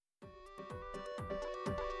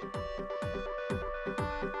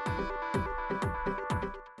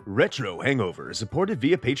Retro Hangover is supported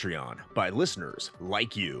via Patreon by listeners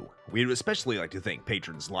like you. We'd especially like to thank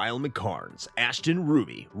patrons Lyle McCarnes, Ashton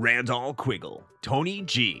Ruby, Randall Quiggle, Tony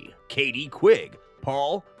G, Katie Quigg,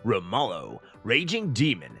 Paul Ramallo, Raging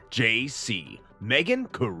Demon, JC, Megan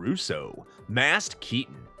Caruso, Mast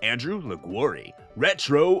Keaton, Andrew Liguori,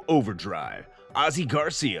 Retro Overdrive, Ozzy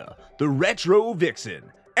Garcia, The Retro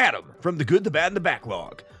Vixen, Adam from The Good, the Bad, and the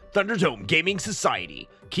Backlog, Thunderdome Gaming Society,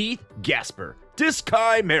 Keith Gasper,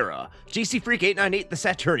 Diskai Mara, GC Freak 898 The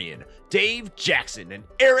Saturnian, Dave Jackson, and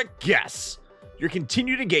Eric Guess. Your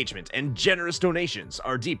continued engagement and generous donations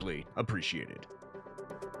are deeply appreciated.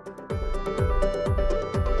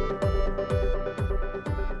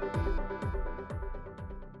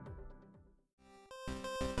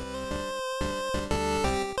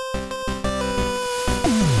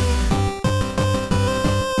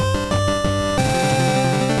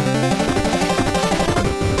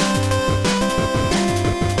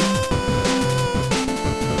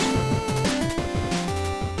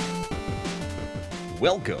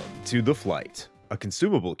 Welcome to The Flight, a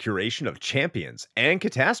consumable curation of champions and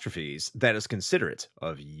catastrophes that is considerate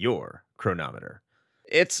of your chronometer.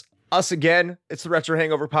 It's us again. It's the Retro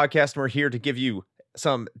Hangover podcast, and we're here to give you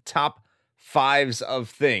some top fives of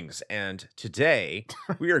things. And today,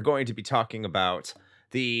 we are going to be talking about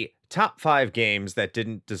the top 5 games that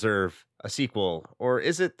didn't deserve a sequel. Or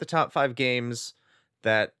is it the top 5 games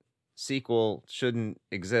that sequel shouldn't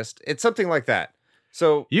exist? It's something like that.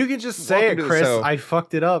 So you can just say it, Chris. I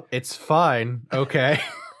fucked it up. It's fine. Okay.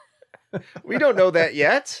 We don't know that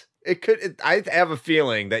yet. I have a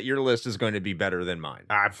feeling that your list is going to be better than mine.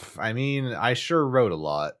 I mean, I sure wrote a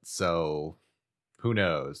lot, so who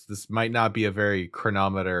knows? This might not be a very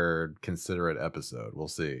chronometer considerate episode. We'll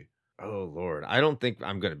see. Oh, Lord. I don't think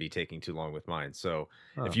I'm going to be taking too long with mine. So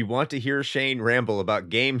if you want to hear Shane ramble about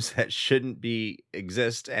games that shouldn't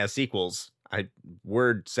exist as sequels,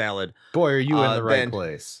 word salad. Boy, are you in the right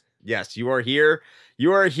place. Yes, you are here.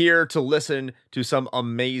 You are here to listen to some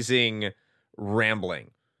amazing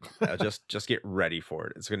rambling. Just get ready for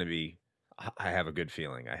it. It's going to be, I have a good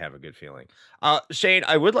feeling. Shane,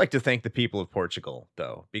 I would like to thank the people of Portugal,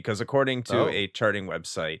 though, because according to a charting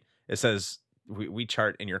website, it says we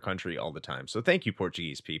chart in your country all the time. So thank you,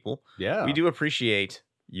 Portuguese people. Yeah. We do appreciate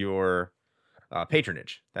your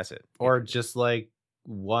patronage. That's it. Or just like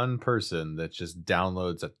one person that just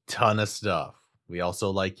downloads a ton of stuff. We also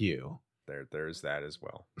like you. There's that as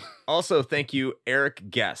well. Also, thank you. Eric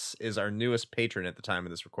Guess is our newest patron at the time of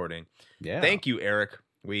this recording. Yeah. Thank you, Eric.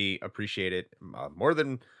 We appreciate it more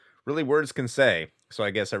than really words can say. So I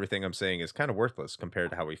guess everything I'm saying is kind of worthless compared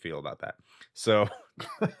to how we feel about that. So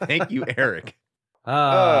thank you, Eric.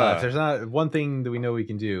 If there's not one thing that we know we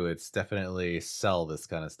can do, it's definitely sell this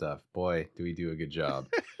kind of stuff. Boy, do we do a good job.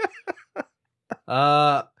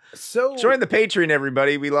 So join the Patreon,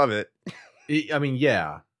 everybody. We love it. I mean,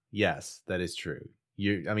 yes, that is true.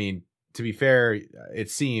 To be fair, it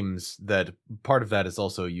seems that part of that is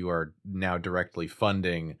also you are now directly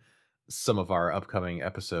funding some of our upcoming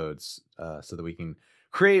episodes, so that we can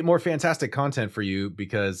create more fantastic content for you.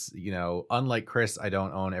 Because unlike Chris, I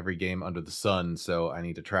don't own every game under the sun, so I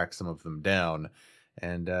need to track some of them down,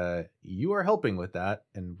 and you are helping with that,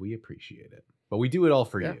 and we appreciate it. But we do it all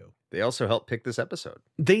for you. They also helped pick this episode.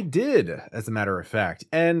 They did, as a matter of fact.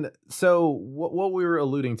 And so what we were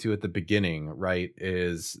alluding to at the beginning, right,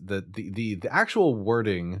 is that the actual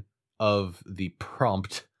wording of the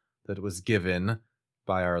prompt that was given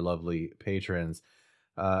by our lovely patrons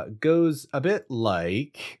goes a bit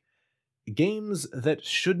like games that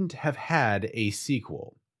shouldn't have had a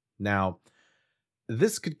sequel. Now,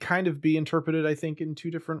 this could kind of be interpreted, I think, in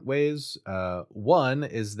 2 different ways. One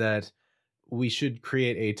is that we should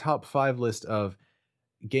create a top 5 list of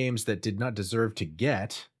games that did not deserve to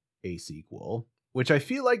get a sequel, which I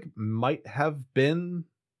feel like might have been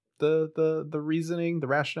the reasoning, the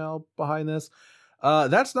rationale behind this.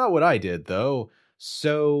 That's not what I did, though.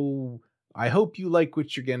 So I hope you like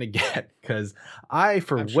what you're going to get, because I'm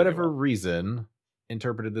sure whatever reason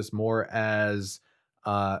interpreted this more as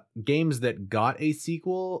games that got a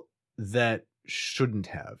sequel that shouldn't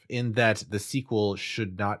have, in that the sequel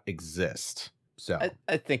should not exist. So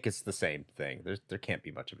I think it's the same thing. There can't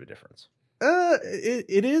be much of a difference.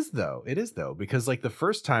 It is though, because like the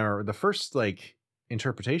first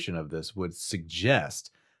interpretation of this would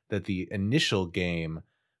suggest that the initial game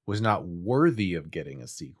was not worthy of getting a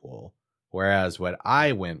sequel, whereas what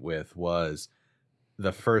I went with was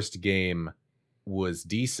the first game was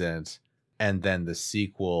decent and then the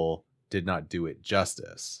sequel did not do it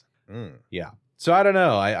justice. Yeah. So I don't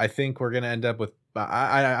know. I think we're going to end up with,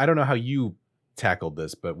 I don't know how you tackled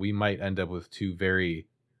this, but we might end up with 2 very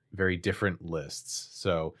very different lists.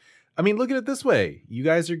 So, I mean, look at it this way. You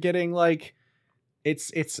guys are getting like,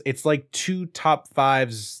 it's like 2 top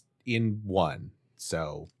 5s in one.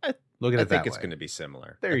 So look at it that way. I think it's going to be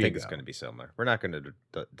similar. There you I think go. it's going to be similar. We're not going to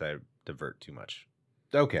divert too much.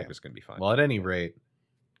 Okay. I think it's going to be fine. Well, at any rate,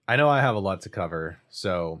 I know I have a lot to cover,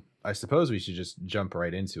 so I suppose we should just jump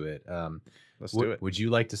right into it. Let's do it. Would you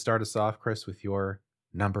like to start us off, Chris, with your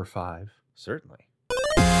number 5? Certainly.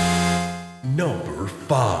 Number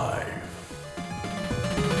 5.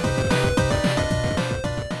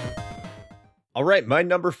 All right, my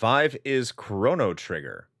number 5 is Chrono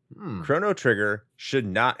Trigger. Chrono Trigger should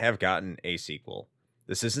not have gotten a sequel.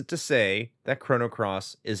 This isn't to say that Chrono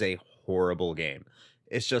Cross is a horrible game.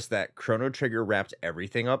 It's just that Chrono Trigger wrapped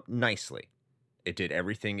everything up nicely. It did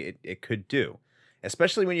everything it could do,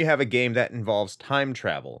 especially when you have a game that involves time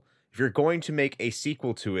travel. If you're going to make a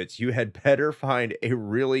sequel to it, you had better find a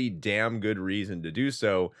really damn good reason to do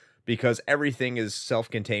so, because everything is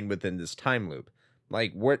self-contained within this time loop.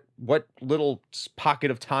 Like, what little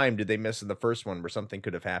pocket of time did they miss in the first one where something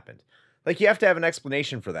could have happened? Like, you have to have an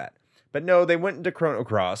explanation for that. But no, they went into Chrono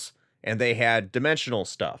Cross, and they had dimensional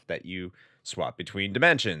stuff that you swap between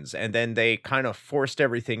dimensions, and then they kind of forced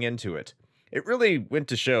everything into it. It really went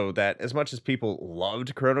to show that as much as people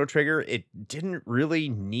loved Chrono Trigger, it didn't really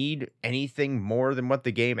need anything more than what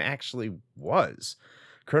the game actually was.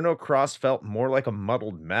 Chrono Cross felt more like a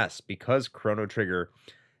muddled mess because Chrono Trigger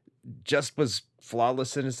just was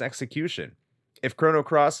flawless in its execution. If Chrono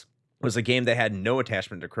Cross was a game that had no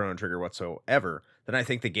attachment to Chrono Trigger whatsoever, then I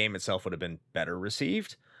think the game itself would have been better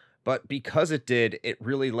received. But because it did, it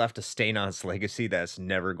really left a stain on its legacy that's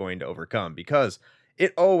never going to overcome, because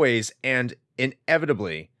it always and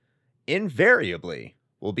inevitably, invariably,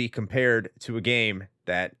 will be compared to a game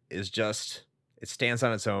that is just, it stands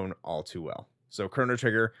on its own all too well. So Chrono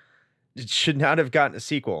Trigger, it should not have gotten a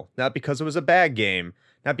sequel. Not because it was a bad game,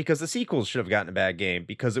 not because the sequels should have gotten a bad game,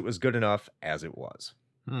 because it was good enough as it was.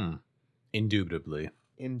 Indubitably.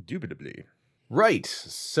 Right.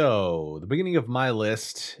 So the beginning of my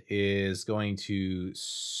list is going to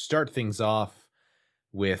start things off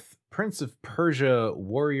with Prince of Persia: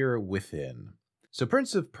 Warrior Within. So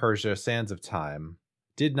Prince of Persia: Sands of Time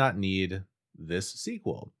did not need this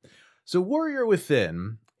sequel. So Warrior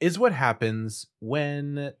Within is what happens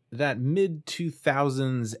when that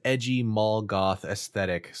mid-2000s edgy mall goth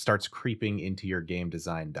aesthetic starts creeping into your game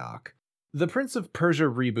design doc. The Prince of Persia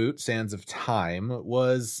reboot, Sands of Time,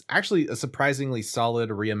 was actually a surprisingly solid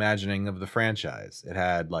reimagining of the franchise. It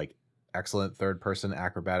had like excellent third-person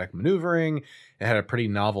acrobatic maneuvering. It had a pretty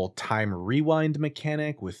novel time rewind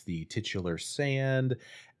mechanic with the titular sand,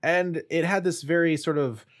 and it had this very sort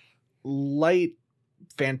of light,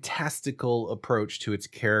 fantastical approach to its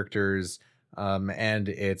characters and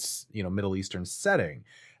its, Middle Eastern setting.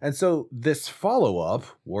 And so this follow-up,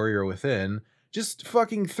 Warrior Within, just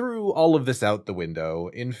fucking threw all of this out the window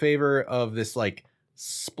in favor of this like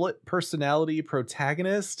split personality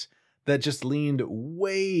protagonist that just leaned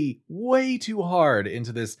way, way too hard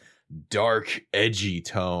into this dark, edgy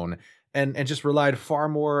tone and just relied far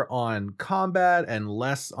more on combat and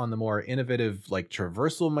less on the more innovative like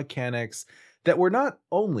traversal mechanics that were not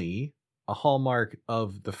only a hallmark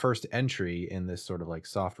of the first entry in this sort of like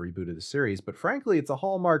soft reboot of the series, but frankly, it's a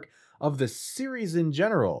hallmark of the series in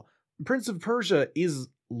general. Prince of Persia is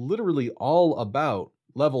literally all about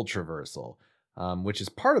level traversal, which is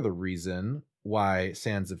part of the reason why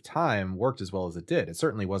Sands of Time worked as well as it did. It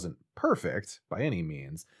certainly wasn't perfect by any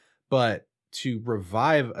means, but to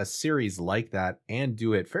revive a series like that and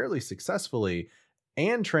do it fairly successfully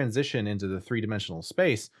and transition into the three-dimensional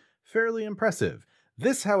space, fairly impressive.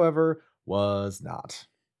 This, however, was not.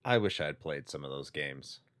 I wish I had played some of those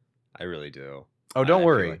games. I really do. Oh, don't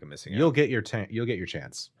worry. Like I'm missing you'll out. get your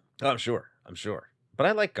chance. Oh, I'm sure. But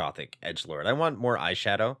I like Gothic edgelord. I want more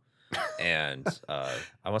eyeshadow, and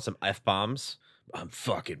I want some F-bombs. I'm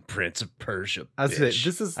fucking Prince of Persia, That's bitch.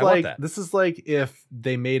 it. This is like if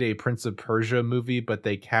they made a Prince of Persia movie, but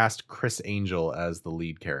they cast Chris Angel as the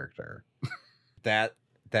lead character. That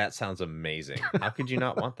sounds amazing. How could you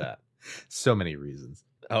not want that? So many reasons.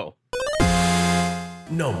 Oh.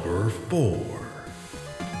 Number 4.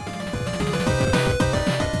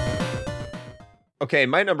 Okay,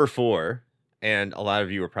 my number 4, and a lot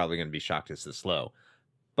of you are probably going to be shocked it's this low,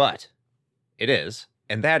 but it is,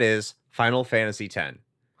 and that is Final Fantasy X.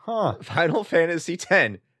 Huh. Final Fantasy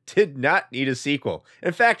X did not need a sequel.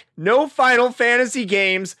 In fact, no Final Fantasy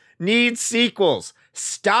games need sequels.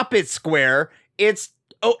 Stop it, Square. It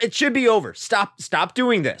should be over. Stop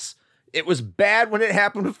doing this. It was bad when it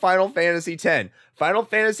happened with Final Fantasy X. Final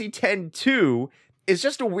Fantasy X-2 is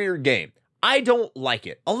just a weird game. I don't like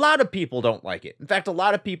it. A lot of people don't like it. In fact, a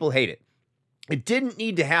lot of people hate it. It didn't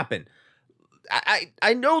need to happen.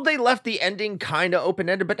 I know they left the ending kind of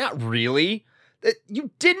open-ended, but not really.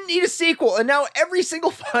 You didn't need a sequel, and now every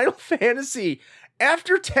single Final Fantasy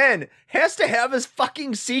after 10 has to have a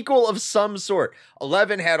fucking sequel of some sort.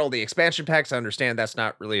 11 had all the expansion packs. I understand that's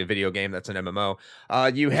not really a video game. That's an MMO.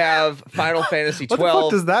 You have Final Fantasy 12. What the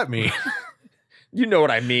fuck does that mean? You know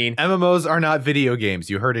what I mean. MMOs are not video games.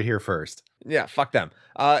 You heard it here first. Yeah, fuck them.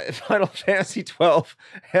 Final Fantasy 12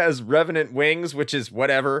 has Revenant Wings, which is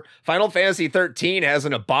whatever. Final Fantasy 13 has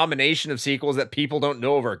an abomination of sequels that people don't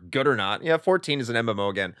know if are good or not. Yeah, 14 is an MMO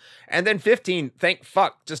again. And then 15, thank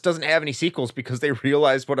fuck, just doesn't have any sequels because they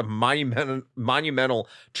realized what a monumental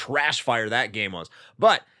trash fire that game was.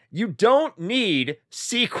 But you don't need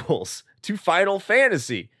sequels to Final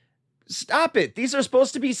Fantasy. Stop it. These are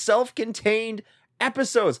supposed to be self-contained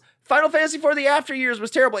episodes. Final Fantasy for the After Years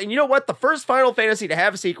was terrible. And you know what? The first Final Fantasy to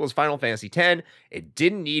have a sequel was Final Fantasy X. It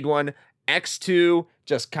didn't need one. X2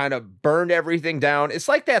 just kind of burned everything down. It's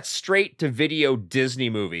like that straight to video Disney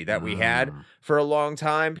movie that we had for a long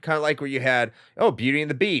time. Kind of like where you had, Beauty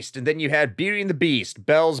and the Beast. And then you had Beauty and the Beast,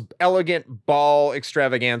 Belle's Elegant Ball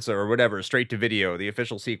Extravaganza or whatever, straight to video, the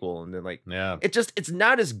official sequel. And then it's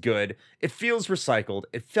not as good. It feels recycled.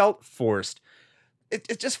 It felt forced.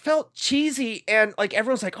 It just felt cheesy, and like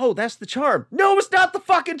everyone's like, oh, that's the charm. No, it's not the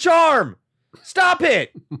fucking charm. Stop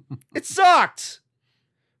it. It sucked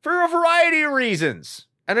for a variety of reasons.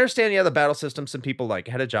 I understand, the battle system, some people like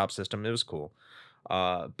had a job system. It was cool.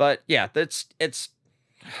 But yeah, it's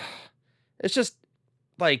just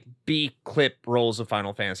like B clip rolls of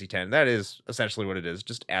Final Fantasy X. That is essentially what it is.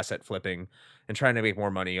 Just asset flipping and trying to make more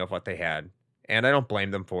money off what they had. And I don't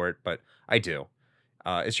blame them for it, but I do.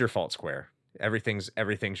 It's your fault, Square. Everything's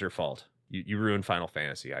your fault. You ruined Final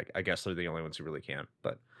Fantasy. I guess they're the only ones who really can.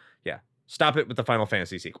 But yeah, stop it with the Final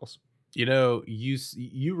Fantasy sequels.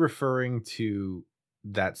 You referring to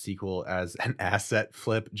that sequel as an asset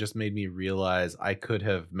flip just made me realize I could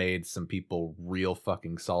have made some people real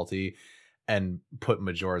fucking salty and put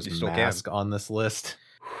Majora's Mask on this list.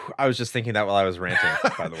 I was just thinking that while I was ranting,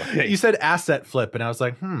 by the way. You said asset flip, and I was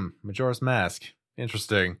like, Majora's Mask.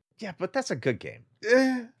 Interesting. Yeah, but that's a good game.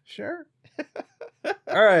 Sure.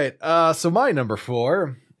 All right. So my number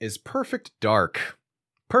 4 is Perfect Dark.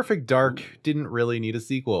 Perfect Dark didn't really need a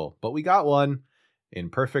sequel, but we got one in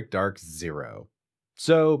Perfect Dark Zero.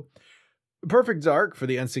 So Perfect Dark for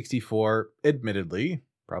the N64, admittedly,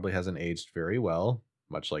 probably hasn't aged very well,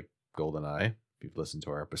 much like GoldenEye. If you've listened to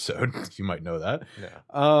our episode, you might know that.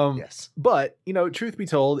 Yeah. Yes. But, truth be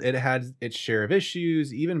told, it had its share of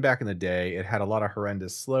issues. Even back in the day, it had a lot of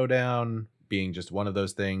horrendous slowdown, being just one of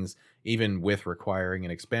those things, even with requiring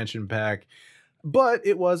an expansion pack. But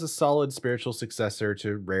it was a solid spiritual successor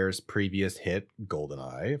to Rare's previous hit,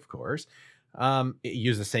 GoldenEye, of course. It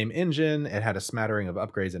used the same engine. It had a smattering of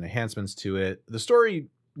upgrades and enhancements to it. The story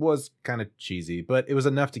was kind of cheesy, but it was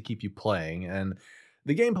enough to keep you playing. And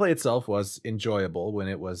the gameplay itself was enjoyable when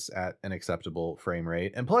it was at an acceptable frame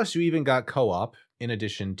rate. And plus, you even got co-op in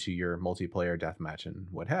addition to your multiplayer deathmatch and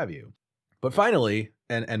what have you. But finally,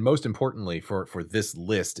 and most importantly for this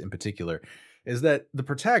list in particular, is that the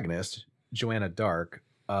protagonist, Joanna Dark,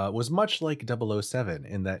 was much like 007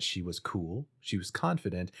 in that she was cool, she was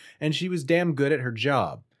confident, and she was damn good at her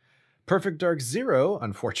job. Perfect Dark Zero,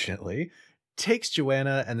 unfortunately, takes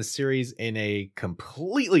Joanna and the series in a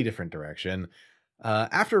completely different direction.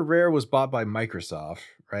 After Rare was bought by Microsoft,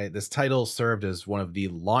 right, this title served as one of the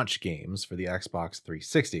launch games for the Xbox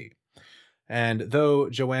 360. And though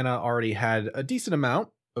Joanna already had a decent amount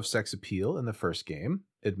of sex appeal in the first game,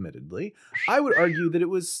 admittedly, I would argue that it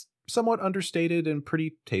was somewhat understated and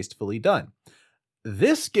pretty tastefully done.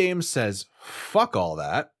 This game says fuck all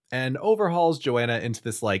that and overhauls Joanna into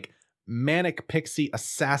this manic pixie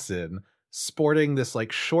assassin sporting this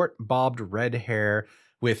short bobbed red hair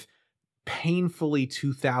with painfully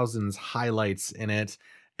 2000s highlights in it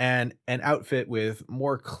and an outfit with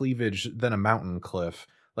more cleavage than a mountain cliff.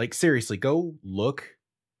 Seriously, go look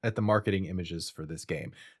at the marketing images for this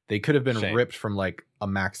game. They could have been ripped from a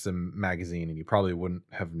Maxim magazine and you probably wouldn't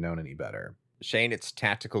have known any better. Shane, it's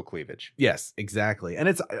tactical cleavage. Yes, exactly. And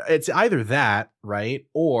it's either that, right?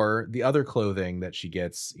 Or the other clothing that she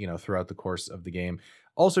gets, throughout the course of the game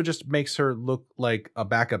also just makes her look like a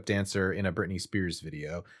backup dancer in a Britney Spears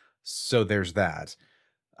video. So there's that.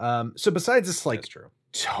 So besides this That's true.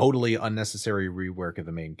 Totally unnecessary rework of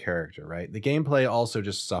the main character, right? The gameplay also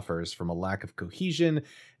just suffers from a lack of cohesion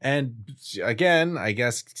and, again, I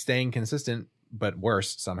guess staying consistent, but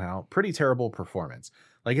worse somehow, pretty terrible performance.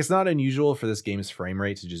 Like, it's not unusual for this game's frame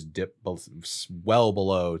rate to just dip well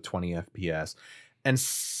below 20 FPS. And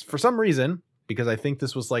for some reason, because I think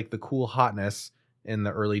this was like the cool hotness in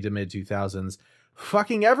the early to mid 2000s,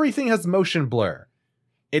 fucking everything has motion blur.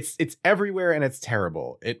 It's everywhere and it's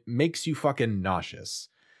terrible. It makes you fucking nauseous.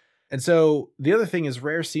 And so the other thing is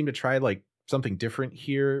Rare seemed to try like something different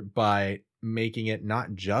here by making it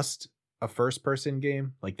not just a first person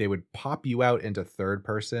game. Like, they would pop you out into third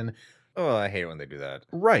person. Oh, I hate when they do that.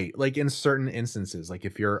 Right. Like, in certain instances, like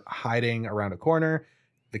if you're hiding around a corner,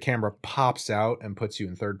 the camera pops out and puts you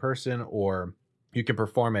in third person, or you can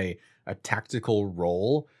perform a tactical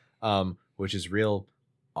role, which is real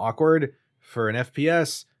awkward for an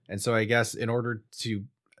FPS. And so I guess in order to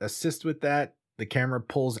assist with that, the camera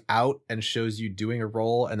pulls out and shows you doing a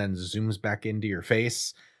roll and then zooms back into your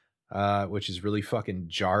face, which is really fucking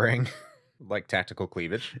jarring. Like tactical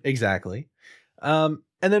cleavage. Exactly. And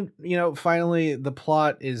then, finally, the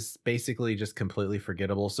plot is basically just completely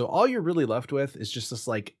forgettable. So all you're really left with is just this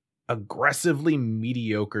like aggressively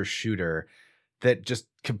mediocre shooter that just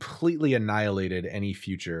completely annihilated any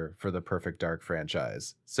future for the Perfect Dark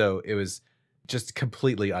franchise. So it was just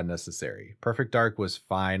completely unnecessary. Perfect Dark was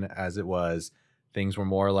fine as it was. Things were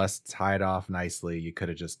more or less tied off nicely. You could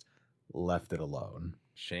have just left it alone.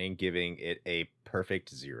 Shane giving it a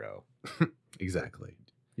perfect 0. Exactly.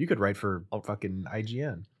 You could write for fucking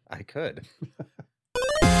IGN. I could.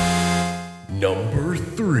 Number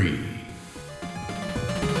 3.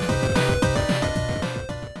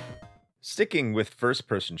 Sticking with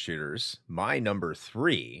first-person shooters, my number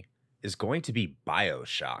 3 is going to be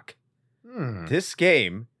BioShock. This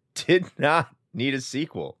game did not need a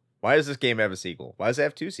sequel. Why does this game have a sequel? Why does it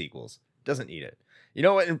have 2 sequels? It doesn't need it. You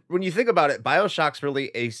know what? When you think about it, BioShock's really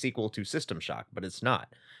a sequel to System Shock, but it's not.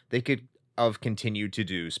 They could have continued to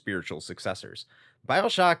do spiritual successors.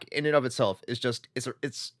 BioShock in and of itself is just,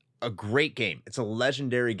 it's a great game. It's a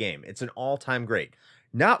legendary game. It's an all-time great.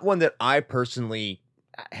 Not one that I personally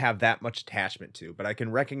have that much attachment to, but I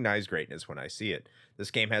can recognize greatness when I see it.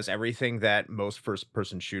 This game has everything that most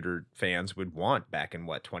first-person shooter fans would want back in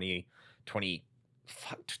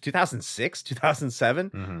 2006, 2007.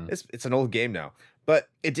 Mm-hmm. It's an old game now, but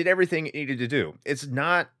it did everything it needed to do. It's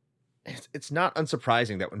not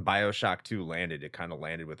unsurprising that when BioShock 2 landed, it kind of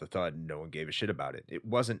landed with a thud and no one gave a shit about it. It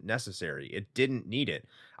wasn't necessary. It didn't need it.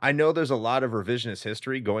 I know there's a lot of revisionist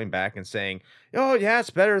history going back and saying, oh yeah, it's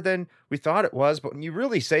better than we thought it was. But when you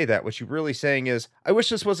really say that, what you're really saying is, I wish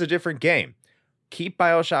this was a different game. Keep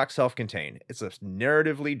BioShock self-contained. It's a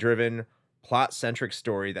narratively driven, plot-centric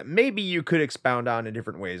story that maybe you could expound on in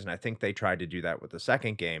different ways. And I think they tried to do that with the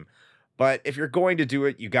second game. But if you're going to do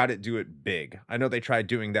it, you got to do it big. I know they tried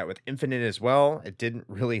doing that with Infinite as well. It didn't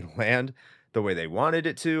really land the way they wanted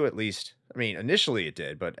it to, at least. I mean, initially it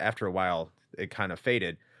did, but after a while, it kind of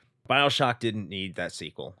faded. BioShock didn't need that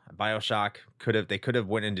sequel. BioShock could have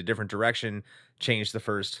went into a different direction, changed the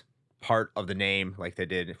first part of the name like they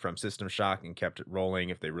did from System Shock and kept it rolling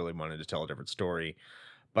if they really wanted to tell a different story.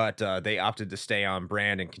 But they opted to stay on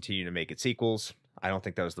brand and continue to make it sequels. I don't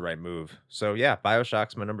think that was the right move. So yeah,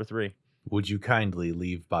 BioShock's my number 3. Would you kindly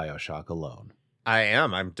leave BioShock alone? I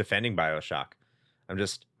am. I'm defending BioShock. I'm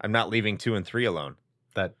not leaving 2 and 3 alone.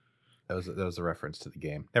 That was a reference to the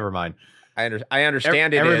game. Never mind. I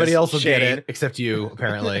understand it. Everybody else will Shane. get it except you,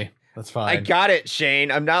 apparently. That's fine. I got it,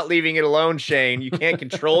 Shane. I'm not leaving it alone, Shane. You can't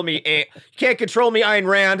control me. You can't control me, Ayn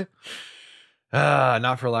Rand.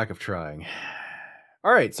 Not for lack of trying.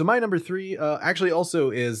 All right, so my number 3 actually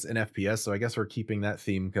also is an FPS, so I guess we're keeping that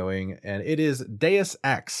theme going, and it is Deus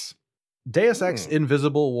Ex. Deus Ex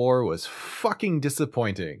Invisible War was fucking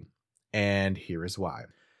disappointing, and here is why.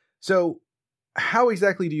 So, how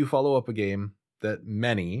exactly do you follow up a game that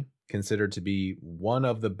many consider to be one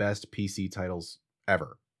of the best PC titles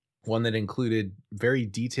ever? One that included very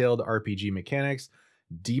detailed RPG mechanics,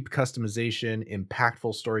 deep customization,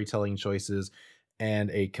 impactful storytelling choices,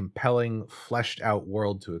 and a compelling, fleshed-out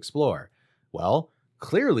world to explore? Well,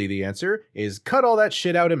 clearly the answer is cut all that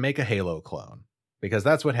shit out and make a Halo clone. Because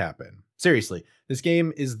that's what happened. Seriously, this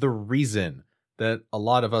game is the reason that a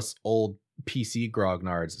lot of us old PC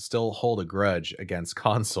grognards still hold a grudge against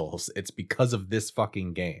consoles. It's because of this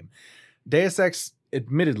fucking game. Deus Ex,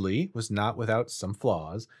 admittedly, was not without some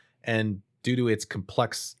flaws, and due to its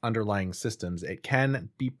complex underlying systems, it can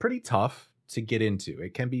be pretty tough to get into.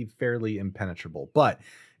 It can be fairly impenetrable. But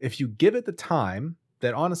if you give it the time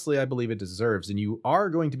that honestly I believe it deserves, and you are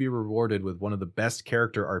going to be rewarded with one of the best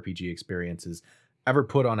character RPG experiences ever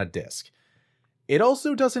put on a disc. It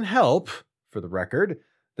also doesn't help, for the record,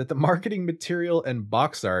 that the marketing material and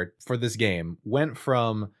box art for this game went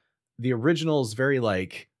from the original's very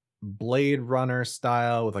Blade Runner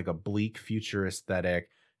style with like a bleak future aesthetic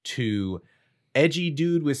to edgy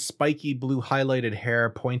dude with spiky blue highlighted hair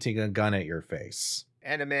pointing a gun at your face.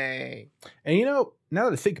 Anime. And you know, now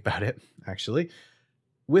that I think about it, actually,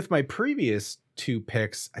 with my previous 2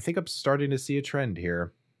 picks, I think I'm starting to see a trend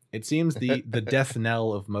here. It seems the death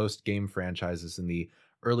knell of most game franchises in the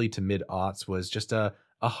early to mid aughts was just a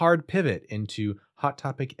hard pivot into hot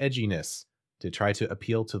topic edginess to try to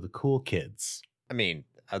appeal to the cool kids. I mean,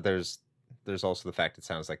 there's also the fact it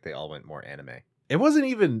sounds like they all went more anime. It wasn't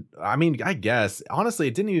even, I mean, I guess, honestly,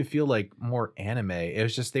 it didn't even feel like more anime. It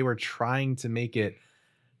was just they were trying to make it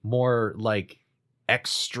more like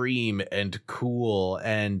extreme and cool,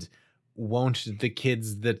 and won't the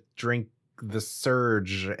kids that drink the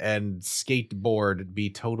Surge and skateboard be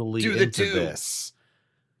totally into this?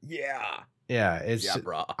 Yeah. Yeah, it's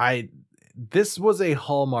bruh. This was a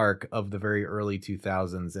hallmark of the very early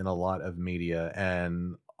 2000s in a lot of media,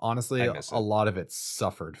 and honestly, a lot of it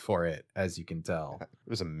suffered for it, as you can tell. It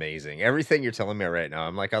was amazing. Everything you're telling me right now,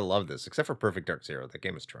 I'm like, I love this, except for Perfect Dark Zero. That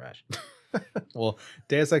game is trash. Well,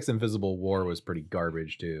 Deus Ex Invisible War was pretty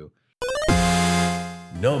garbage too.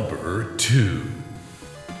 Number 2.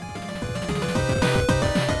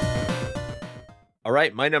 All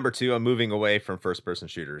right, my number 2, I'm moving away from first-person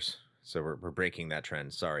shooters. So we're breaking that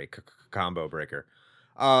trend. Sorry, combo breaker.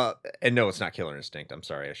 And no, it's not Killer Instinct. I'm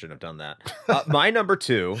sorry, I shouldn't have done that. My number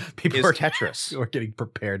 2 is Tetris. We're getting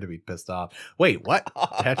prepared to be pissed off. Wait, what?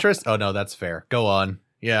 Tetris? Oh no, that's fair. Go on.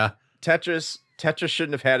 Yeah. Tetris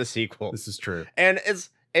shouldn't have had a sequel. This is true. And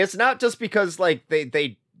it's not just because like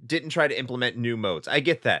they didn't try to implement new modes. I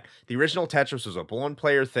get that. The original Tetris was a one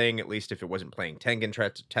player thing, at least if it wasn't playing Tengen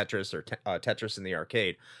Tetris or Tetris in the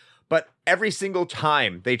arcade. But every single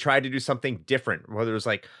time they tried to do something different, whether it was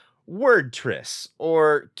like Word Tris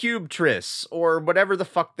or Cube Tris or whatever the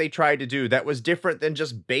fuck they tried to do that was different than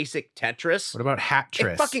just basic Tetris. What about Hat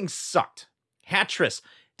Tris? It fucking sucked. Hat Tris.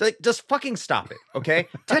 Like, just fucking stop it, okay?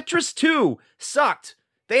 Tetris 2 sucked.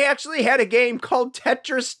 They actually had a game called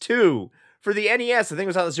Tetris 2 for the NES. I think it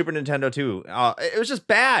was on the Super Nintendo too. It was just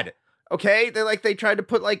bad. Okay, they tried to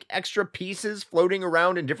put like extra pieces floating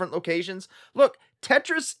around in different locations. Look,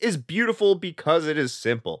 Tetris is beautiful because it is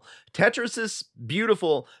simple. Tetris is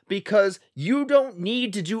beautiful because you don't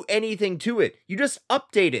need to do anything to it. You just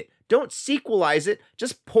update it. Don't sequelize it.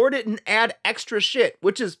 Just port it and add extra shit,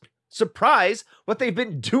 which is, surprise, what they've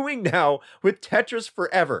been doing now with Tetris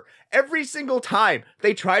forever. Every single time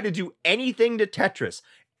they try to do anything to Tetris,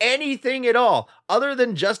 anything at all, other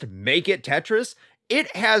than just make it Tetris,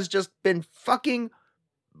 it has just been fucking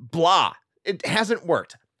blah. It hasn't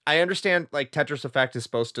worked. I understand, like, Tetris Effect is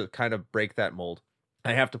supposed to kind of break that mold.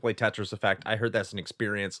 I have to play Tetris Effect. I heard that's an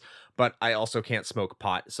experience, but I also can't smoke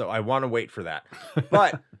pot, so I want to wait for that.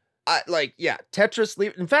 But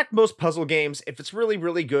Tetris, in fact, most puzzle games, if it's really,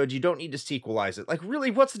 really good, you don't need to sequelize it. Like, really,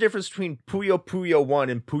 what's the difference between Puyo Puyo 1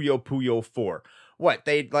 and Puyo Puyo 4? What,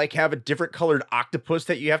 they like have a different colored octopus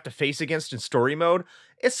that you have to face against in story mode?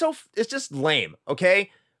 It's just lame, okay?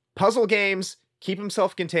 Puzzle games, keep them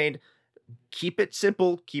self-contained, keep it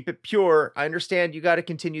simple, keep it pure. I understand you got to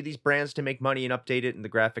continue these brands to make money and update it and the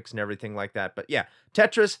graphics and everything like that. But yeah,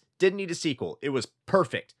 Tetris didn't need a sequel. It was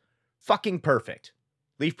perfect. Fucking perfect.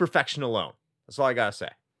 Leave perfection alone. That's all I gotta say.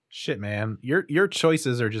 Shit, man. Your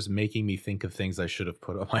choices are just making me think of things I should have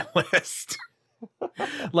put on my list.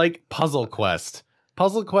 Like Puzzle Quest.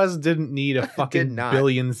 Puzzle Quest didn't need a fucking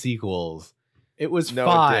billion sequels. It was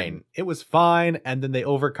fine. It was fine, and then they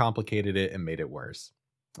overcomplicated it and made it worse.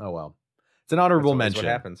 Oh well. It's an honorable mention.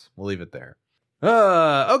 What happens. We'll leave it there.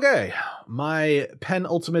 Okay. My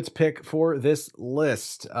penultimate pick for this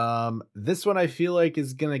list. This one I feel like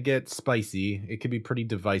is gonna get spicy. It could be pretty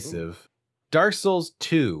divisive. Ooh. Dark Souls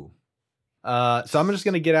 2. So I'm just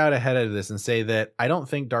gonna get out ahead of this and say that I don't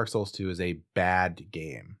think Dark Souls 2 is a bad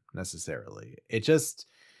game necessarily.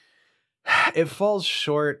 It falls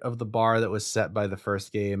short of the bar that was set by the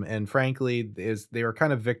first game, and frankly, they were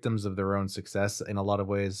kind of victims of their own success in a lot of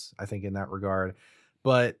ways, I think, in that regard.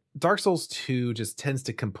 But Dark Souls 2 just tends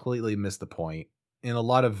to completely miss the point in a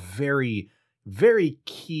lot of very, very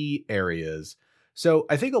key areas. So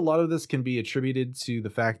I think a lot of this can be attributed to the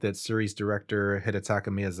fact that series director Hidetaka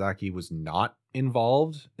Miyazaki was not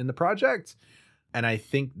involved in the project. And I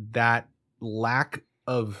think that lack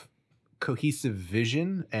of cohesive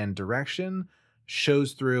vision and direction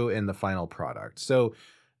shows through in the final product. So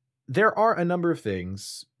there are a number of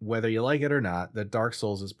things, whether you like it or not, that Dark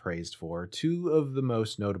Souls is praised for. Two of the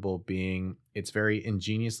most notable being its very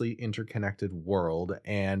ingeniously interconnected world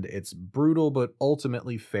and its brutal but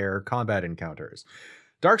ultimately fair combat encounters.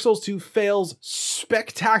 Dark Souls 2 fails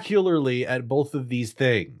spectacularly at both of these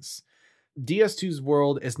things. DS2's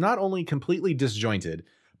world is not only completely disjointed,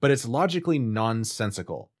 but it's logically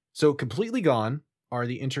nonsensical. So completely gone are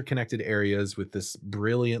the interconnected areas with this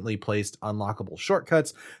brilliantly placed unlockable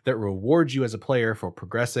shortcuts that reward you as a player for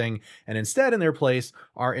progressing, and instead in their place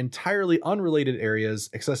are entirely unrelated areas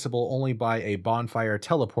accessible only by a bonfire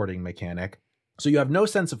teleporting mechanic. So you have no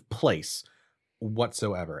sense of place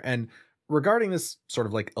whatsoever. And regarding this sort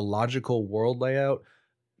of like illogical world layout,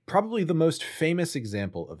 probably the most famous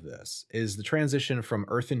example of this is the transition from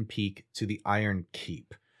Earthen Peak to the Iron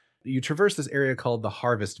Keep. You traverse this area called the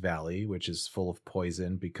Harvest Valley, which is full of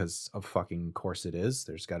poison because of fucking course it is.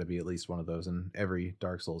 There's got to be at least one of those in every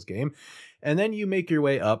Dark Souls game. And then you make your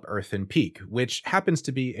way up Earthen Peak, which happens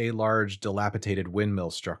to be a large dilapidated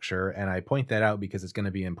windmill structure. And I point that out because it's going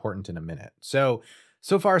to be important in a minute. So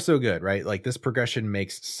far so good, right? Like this progression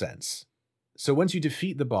makes sense. So once you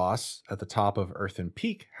defeat the boss at the top of Earthen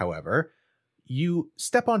Peak, however, you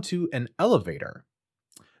step onto an elevator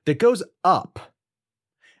that goes up,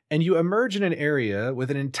 and you emerge in an area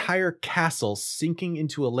with an entire castle sinking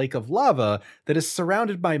into a lake of lava that is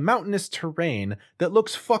surrounded by mountainous terrain that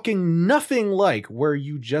looks fucking nothing like where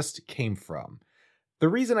you just came from. The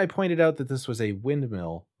reason I pointed out that this was a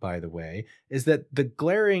windmill, by the way, is that the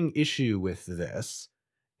glaring issue with this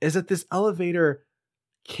is that this elevator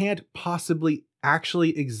can't possibly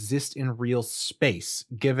actually exist in real space,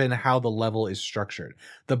 given how the level is structured.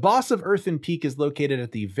 The boss of Earthen Peak is located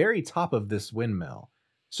at the very top of this windmill.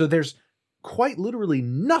 So there's quite literally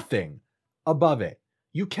nothing above it.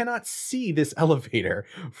 You cannot see this elevator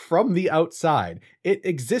from the outside. It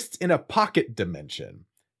exists in a pocket dimension.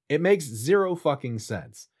 It makes zero fucking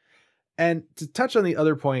sense. And to touch on the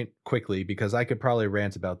other point quickly, because I could probably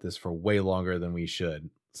rant about this for way longer than we should.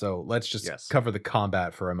 So let's just cover the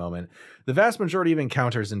combat for a moment. The vast majority of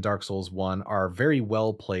encounters in Dark Souls 1 are very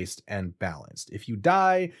well placed and balanced. If you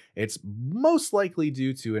die, it's most likely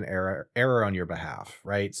due to an error on your behalf,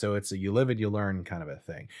 right? So it's a you live and you learn kind of a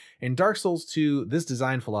thing. In Dark Souls 2, this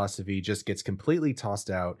design philosophy just gets completely tossed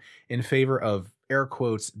out in favor of air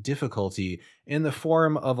quotes difficulty in the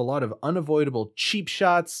form of a lot of unavoidable cheap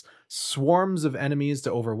shots, swarms of enemies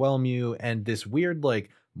to overwhelm you, and this weird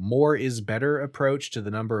like more is better approach to the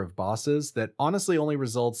number of bosses that honestly only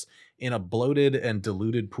results in a bloated and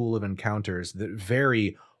diluted pool of encounters that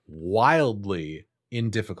vary wildly in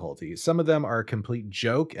difficulty. Some of them are a complete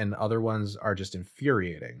joke and other ones are just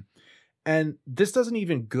infuriating. And this doesn't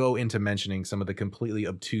even go into mentioning some of the completely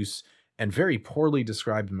obtuse and very poorly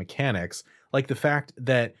described mechanics, like the fact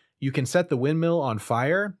that you can set the windmill on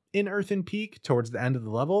fire in Earthen Peak towards the end of the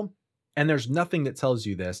level, and there's nothing that tells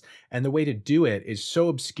you this. And the way to do it is so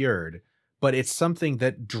obscured, but it's something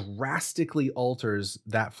that drastically alters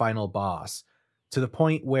that final boss to the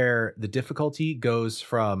point where the difficulty goes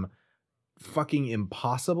from fucking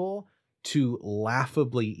impossible to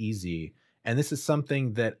laughably easy. And this is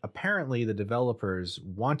something that apparently the developers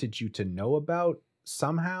wanted you to know about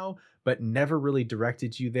somehow, but never really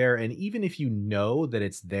directed you there. And even if you know that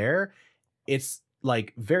it's there, it's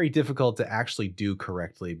like very difficult to actually do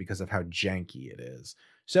correctly because of how janky it is.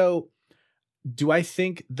 So do I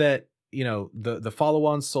think that, you know, the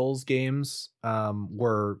follow-on Souls games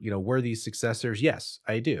were worthy successors? Yes,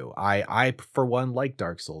 I do. I for one like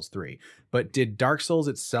Dark Souls 3. But did Dark Souls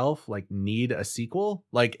itself like need a sequel?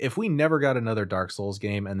 Like if we never got another Dark Souls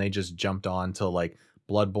game and they just jumped on to like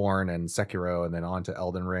Bloodborne and Sekiro and then on to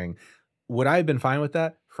Elden Ring, would I have been fine with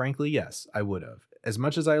that? Frankly, yes, I would have. As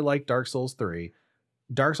much as I like Dark Souls 3,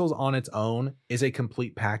 Dark Souls on its own is a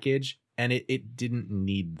complete package, and it didn't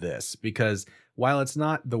need this, because while it's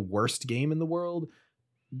not the worst game in the world,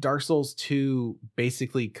 Dark Souls 2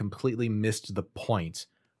 basically completely missed the point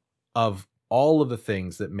of all of the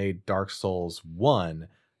things that made Dark Souls 1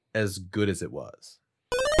 as good as it was.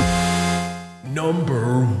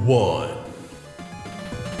 Number 1.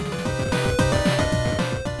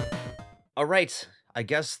 All right, I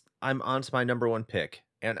guess I'm on to my number 1 pick.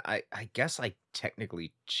 And I guess I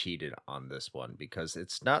technically cheated on this one because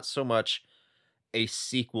it's not so much a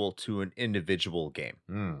sequel to an individual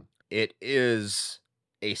game. It is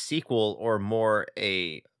a sequel, or more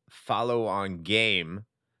a follow-on game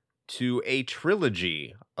to a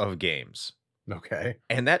trilogy of games. Okay.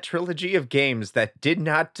 And that trilogy of games that did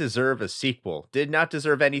not deserve a sequel, did not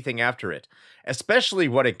deserve anything after it, especially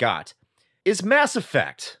what it got, is Mass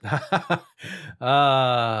Effect.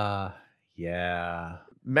 Yeah.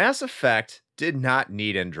 Mass Effect did not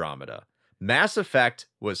need Andromeda. Mass Effect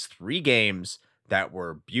was 3 games that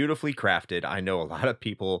were beautifully crafted. I know a lot of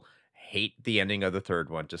people hate the ending of the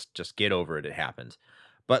third one. Just get over it. It happened.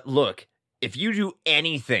 But look, if you do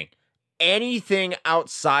anything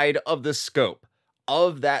outside of the scope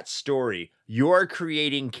of that story, you're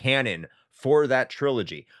creating canon for that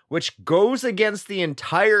trilogy, which goes against the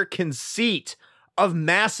entire conceit of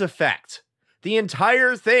Mass Effect. The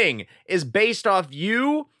entire thing is based off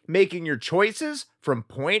you making your choices from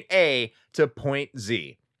point A to point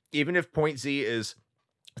Z, even if point Z is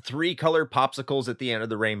 3 color popsicles at the end of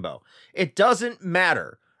the rainbow. It doesn't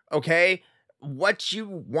matter, okay? What you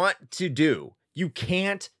want to do, you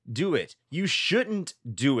can't do it. You shouldn't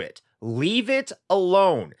do it. Leave it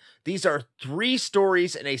alone. These are 3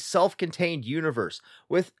 stories in a self-contained universe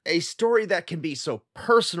with a story that can be so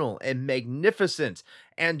personal and magnificent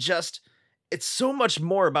and just, it's so much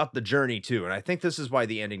more about the journey too. And I think this is why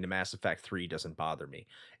the ending to Mass Effect 3 doesn't bother me,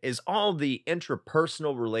 is all the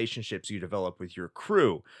intrapersonal relationships you develop with your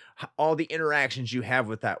crew, all the interactions you have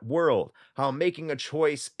with that world, how making a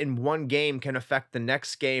choice in one game can affect the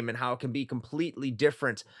next game and how it can be completely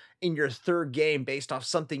different in your third game based off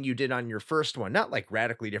something you did on your first one. Not like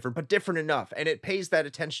radically different, but different enough. And it pays that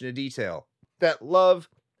attention to detail, that love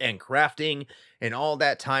and crafting and all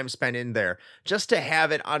that time spent in there just to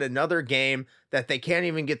have it on another game that they can't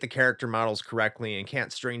even get the character models correctly and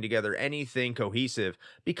can't string together anything cohesive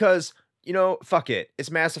because, you know, fuck it. It's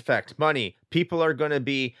Mass Effect, money. People are going to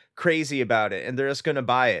be crazy about it and they're just going to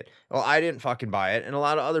buy it. Well, I didn't fucking buy it. And a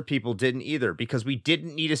lot of other people didn't either because we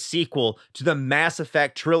didn't need a sequel to the Mass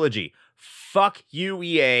Effect trilogy. Fuck you,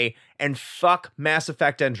 EA, and fuck Mass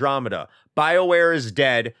Effect Andromeda. BioWare is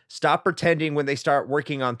dead. Stop pretending when they start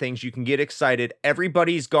working on things you can get excited.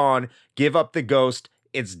 Everybody's gone. Give up the ghost.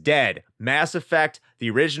 It's dead. Mass Effect,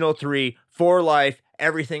 the original 3, for life.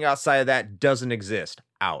 Everything outside of that doesn't exist.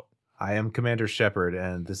 Out. I am Commander Shepard,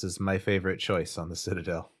 and this is my favorite choice on the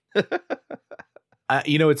Citadel.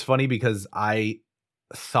 You know, it's funny because I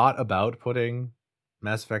thought about putting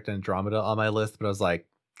Mass Effect Andromeda on my list, but I was like,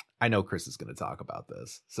 I know Chris is going to talk about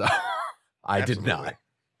this, so I did not.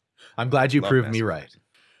 I'm glad you proved me right.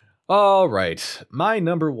 All right. My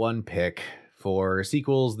number 1 pick for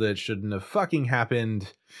sequels that shouldn't have fucking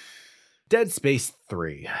happened, Dead Space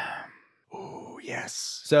 3. Oh,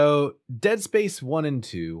 yes. So Dead Space 1 and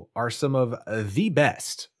 2 are some of the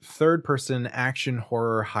best third-person action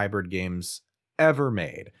horror hybrid games ever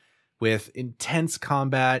made, with intense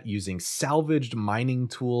combat using salvaged mining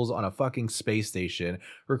tools on a fucking space station,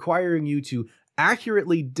 requiring you to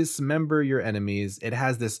accurately dismember your enemies. It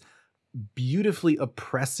has this beautifully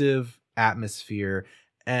oppressive atmosphere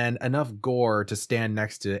and enough gore to stand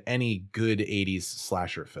next to any good 80s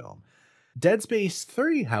slasher film. Dead Space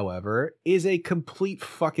 3, however, is a complete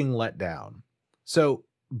fucking letdown. So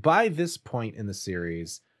by this point in the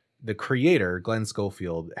series, the creator, Glenn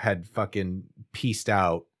Schofield, had fucking pieced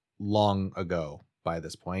out long ago by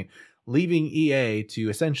this point, leaving EA to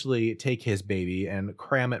essentially take his baby and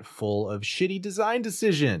cram it full of shitty design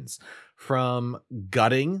decisions, from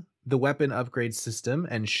gutting the weapon upgrade system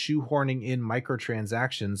and shoehorning in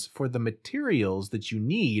microtransactions for the materials that you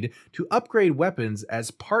need to upgrade weapons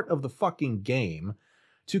as part of the fucking game,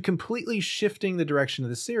 to completely shifting the direction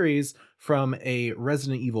of the series from a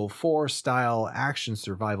Resident Evil 4 style action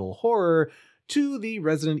survival horror to the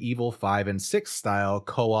Resident Evil 5 and 6 style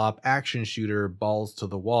co-op action shooter balls to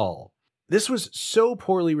the wall. This was so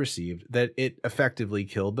poorly received that it effectively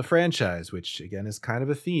killed the franchise, which again is kind of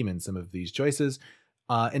a theme in some of these choices,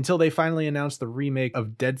 until they finally announced the remake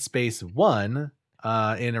of Dead Space 1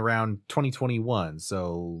 in around 2021,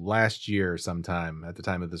 so last year sometime at the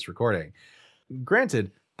time of this recording.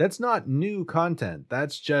 Granted, that's not new content.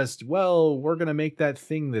 That's just, well, we're going to make that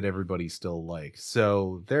thing that everybody still likes.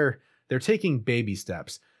 So they're taking baby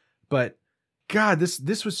steps. But God,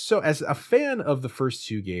 this was so, as a fan of the first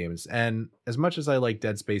 2 games, and as much as I like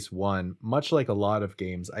Dead Space 1, much like a lot of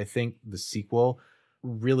games, I think the sequel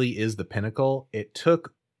really is the pinnacle. It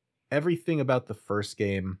took everything about the first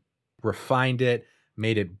game, refined it,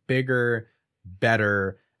 made it bigger,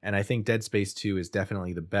 better, and I think Dead Space 2 is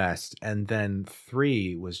definitely the best. And then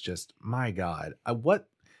 3 was just, my God, what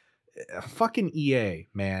fucking EA,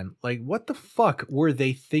 man. Like, what the fuck were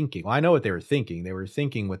they thinking? Well, I know what they were thinking. They were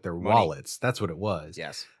thinking with their wallets. That's what it was.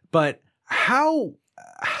 Yes. But how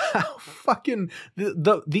fucking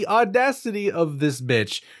the audacity of this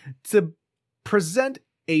bitch to present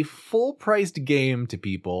a full-priced game to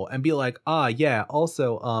people and be like, yeah,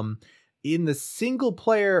 also, in the single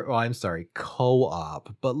player,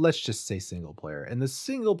 co-op, but let's just say single player. In the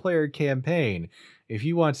single player campaign, if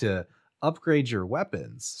you want to upgrade your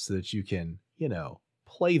weapons so that you can,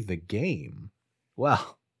 play the game,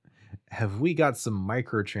 well, have we got some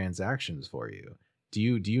microtransactions for you? Do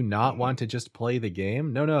you not want to just play the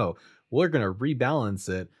game? No, we're going to rebalance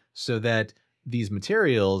it so that these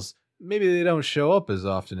materials, maybe they don't show up as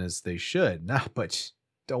often as they should. Nah, but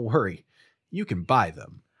don't worry. You can buy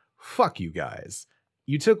them. Fuck you guys.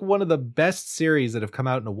 You took one of the best series that have come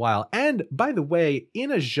out in a while. And by the way,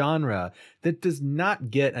 in a genre that does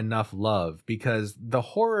not get enough love, because the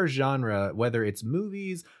horror genre, whether it's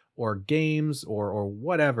movies or games or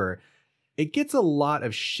whatever, it gets a lot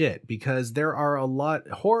of shit because there are a lot.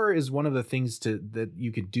 Horror is one of the things that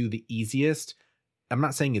you could do the easiest. I'm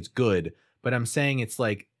not saying it's good, but I'm saying it's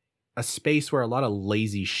like a space where a lot of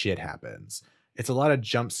lazy shit happens. It's a lot of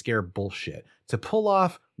jump scare bullshit. To pull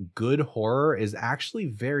off good horror is actually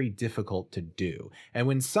very difficult to do. And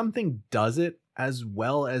when something does it as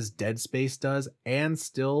well as Dead Space does and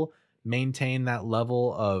still maintain that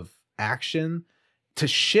level of action, to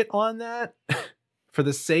shit on that for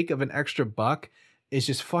the sake of an extra buck is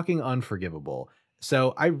just fucking unforgivable.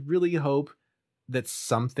 So I really hope that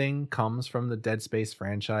something comes from the Dead Space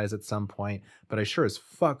franchise at some point, but I sure as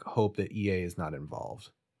fuck hope that EA is not involved.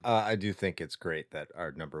 I do think it's great that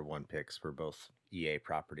our number one picks were both EA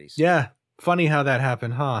properties. Yeah. Funny how that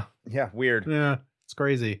happened, huh? Yeah, weird. Yeah, it's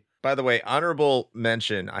crazy. By the way, honorable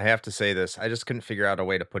mention, I have to say this. I just couldn't figure out a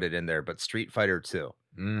way to put it in there, but Street Fighter 2.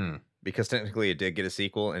 Because technically it did get a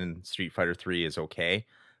sequel and Street Fighter 3 is okay,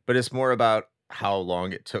 but it's more about how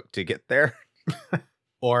long it took to get there.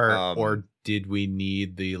 Or did we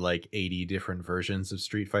need the like 80 different versions of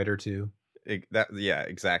Street Fighter 2? Yeah,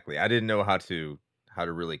 exactly. I didn't know how to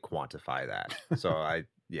really quantify that. So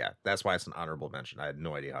that's why it's an honorable mention. I had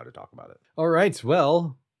no idea how to talk about it. All right.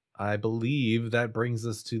 Well, I believe that brings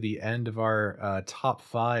us to the end of our top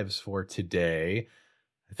fives for today.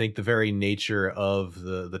 I think the very nature of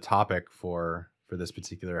the topic for this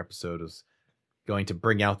particular episode is going to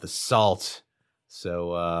bring out the salt.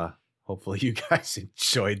 So hopefully you guys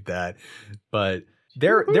enjoyed that. But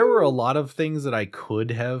there were a lot of things that I could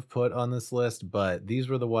have put on this list, but these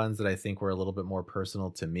were the ones that I think were a little bit more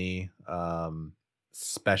personal to me.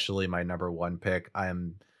 Especially my number one pick.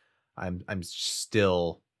 I'm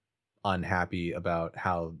still unhappy about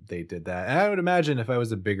how they did that. And I would imagine if I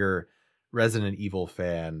was a bigger Resident Evil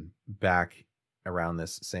fan back around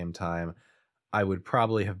this same time, I would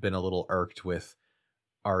probably have been a little irked with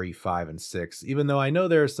RE5 and 6, even though I know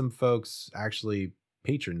there are some folks, actually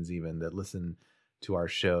patrons even, that listen to our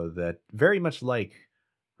show that very much like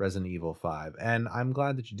Resident Evil 5, and I'm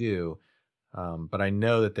glad that you do. But I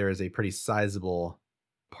know that there is a pretty sizable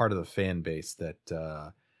part of the fan base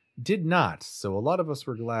that did not. So a lot of us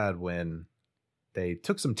were glad when they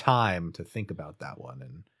took some time to think about that one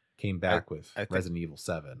and came back with Resident Evil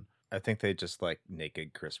 7. I think they just like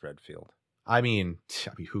naked Chris Redfield. I mean,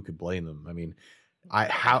 who could blame them? I mean,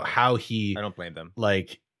 how he, I don't blame them.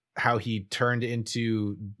 Like how he turned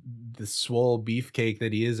into the swole beefcake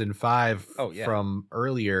that he is in 5 from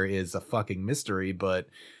earlier is a fucking mystery, but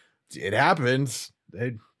it happens.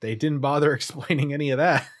 They didn't bother explaining any of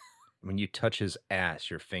that. When you touch his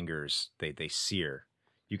ass, your fingers, they sear.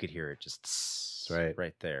 You could hear it just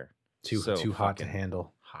right there. Too hot to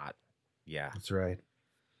handle. Hot. Yeah. That's right.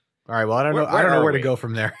 All right. Well, I don't know where to go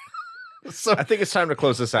from there. So I think it's time to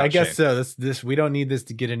close this out. I guess so. This we don't need this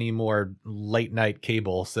to get any more late night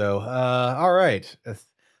cable. So all right.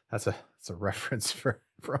 That's a reference for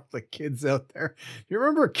all the kids out there. You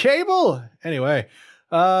remember cable? Anyway.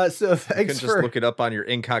 So thanks you can just look it up on your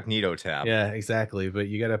incognito tab. Yeah, exactly. But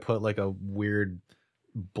you got to put like a weird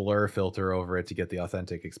blur filter over it to get the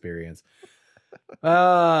authentic experience.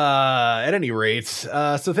 At any rate,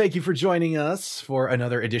 so thank you for joining us for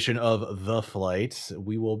another edition of The Flight.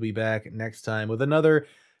 We will be back next time with another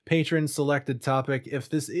patron selected topic. If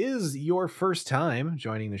this is your first time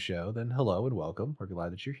joining the show, then hello and welcome. We're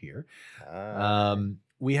glad that you're here.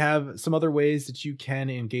 We have some other ways that you can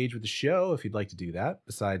engage with the show if you'd like to do that,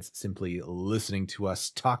 besides simply listening to us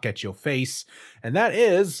talk at your face. And that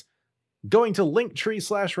is going to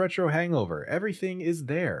Linktree/Retro Hangover. Everything is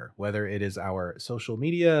there, whether it is our social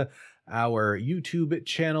media, our YouTube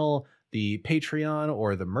channel, the Patreon,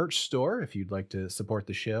 or the merch store. If you'd like to support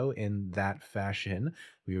the show in that fashion,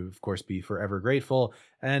 we would, of course, be forever grateful.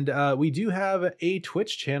 And we do have a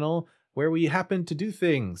Twitch channel where we happen to do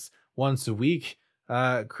things once a week.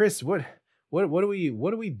 Chris, what are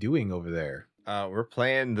we doing over there? We're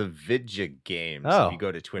playing the Vidya games. If you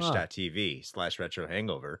go to twitch.tv/Retro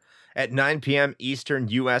Hangover at 9 p.m. Eastern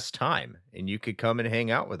U.S. time, and you could come and hang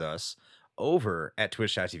out with us over at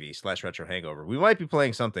twitch.tv/Retro Hangover. We might be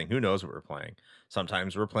playing something. Who knows what we're playing?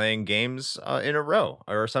 Sometimes we're playing games in a row,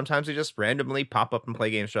 or sometimes we just randomly pop up and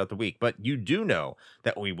play games throughout the week. But you do know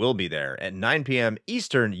that we will be there at 9 p.m.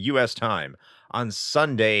 Eastern U.S. time on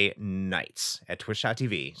Sunday nights at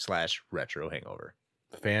twitch.tv/Retro Hangover.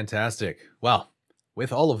 Fantastic. Well,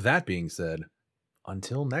 with all of that being said,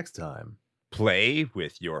 until next time. Play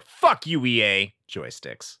with your fuck you EA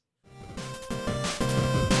joysticks.